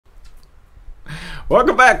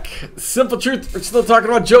Welcome back. Simple Truth. We're still talking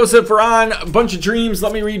about Joseph. We're on a bunch of dreams.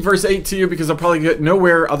 Let me read verse 8 to you because I'll probably get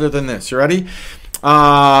nowhere other than this. You ready?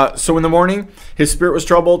 So in the morning, his spirit was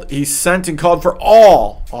troubled. He sent and called for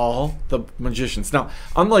all the magicians. Now,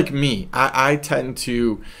 unlike me, I tend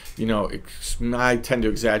to, I tend to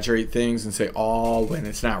exaggerate things and say all when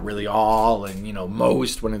it's not really all, and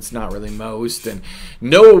most when it's not really most, and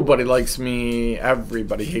nobody likes me,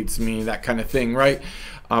 everybody hates me, that kind of thing, right?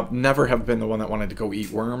 Never have been the one that wanted to go eat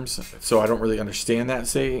worms, so I don't really understand that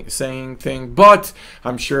saying thing, but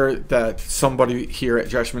I'm sure that somebody here at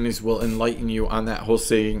Josh Minis will enlighten you on that whole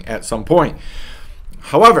saying at some point.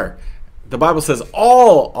 However, the Bible says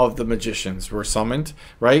all of the magicians were summoned,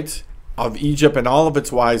 right, of Egypt and all of its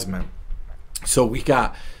wise men. So we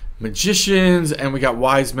got magicians and we got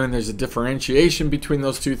wise men. There's a differentiation between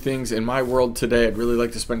those two things in my world today. I'd really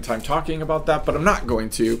like to spend time talking about that, but I'm not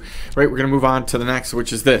going to. Right? We're going to move on to the next,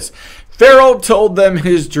 which is this. Pharaoh told them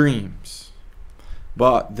his dreams,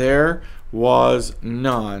 but there was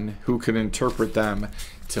none who could interpret them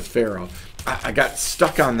to Pharaoh. I got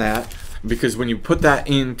stuck on that because when you put that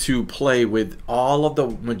into play with all of the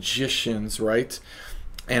magicians, right,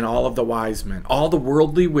 and all of the wise men, all the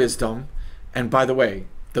worldly wisdom, and by the way,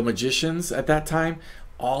 the magicians at that time,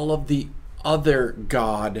 all of the other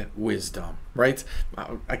god wisdom, right?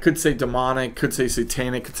 I could say demonic, could say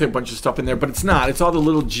satanic, could say a bunch of stuff in there, but it's not. It's all the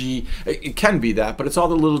little g. It can be that, but it's all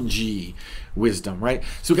the little g wisdom, right?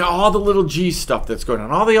 So we got all the little g stuff that's going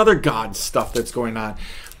on, all the other god stuff that's going on.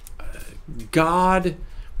 God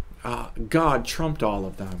trumped all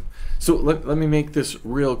of them. So let me make this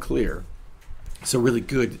real clear. It's a really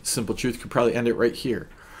good, simple truth. Could probably end it right here,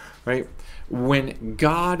 right? When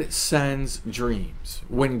God sends dreams,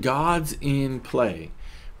 when God's in play,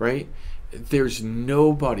 right, there's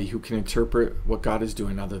nobody who can interpret what God is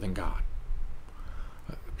doing other than God.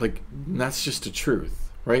 Like, that's just the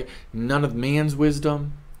truth, right? None of man's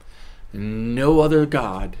wisdom, no other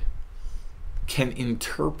God can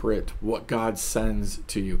interpret what God sends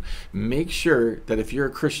to you. Make sure that if you're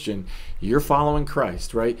a Christian, you're following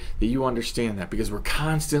Christ, right? That you understand that, because we're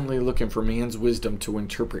constantly looking for man's wisdom to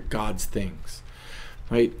interpret God's things,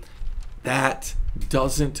 right? That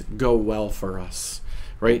doesn't go well for us,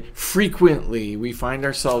 right? Frequently, we find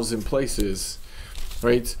ourselves in places,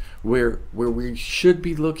 right, where we should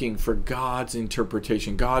be looking for God's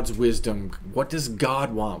interpretation, God's wisdom. What does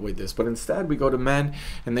God want with this? But instead we go to men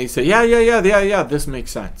and they say, yeah, this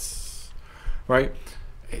makes sense, right?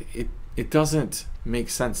 It doesn't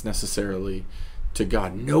make sense necessarily to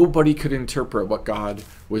God. Nobody could interpret what God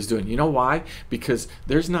was doing. You know why? Because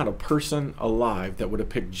there's not a person alive that would have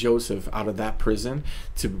picked Joseph out of that prison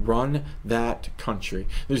to run that country.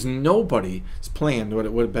 There's nobody's plan what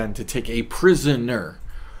it would have been to take a prisoner,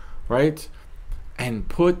 right, and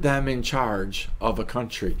put them in charge of a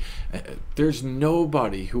country. There's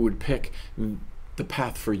nobody who would pick the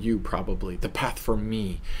path for you, probably the path for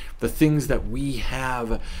me, the things that we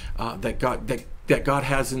have that God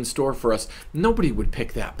has in store for us. Nobody would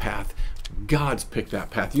pick that path. God's picked that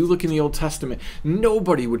path. You look in the Old Testament,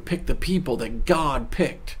 nobody would pick the people that God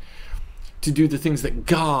picked to do the things that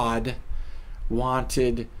God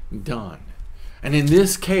wanted done. And in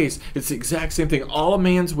this case, it's the exact same thing. All of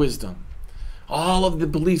man's wisdom, all of the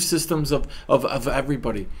belief systems of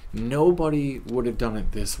everybody, nobody would have done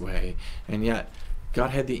it this way. And yet, God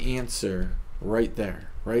had the answer right there,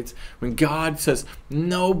 right? When God says,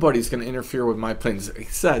 nobody's going to interfere with my plans, He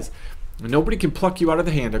says, nobody can pluck you out of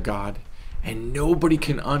the hand of God, and nobody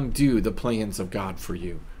can undo the plans of God for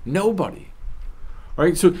you. Nobody. All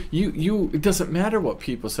right, so it doesn't matter what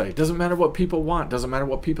people say. It doesn't matter what people want. It doesn't matter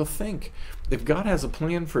what people think. If God has a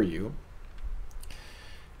plan for you,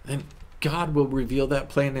 then God will reveal that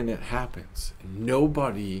plan and it happens.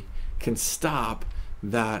 Nobody can stop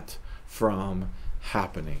that from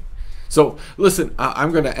happening. So listen,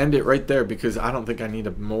 I'm going to end it right there because I don't think I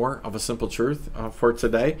need more of a simple truth for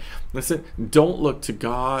today. Listen, don't look to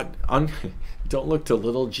God. Don't look to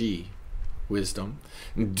little g wisdom.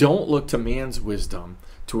 Don't look to man's wisdom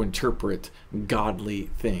to interpret godly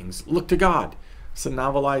things. Look to God. It's a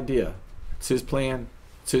novel idea. It's His plan.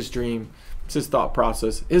 It's His dream. It's His thought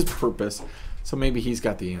process, His purpose. So maybe He's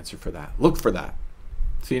got the answer for that. Look for that.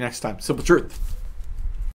 See you next time. Simple Truth.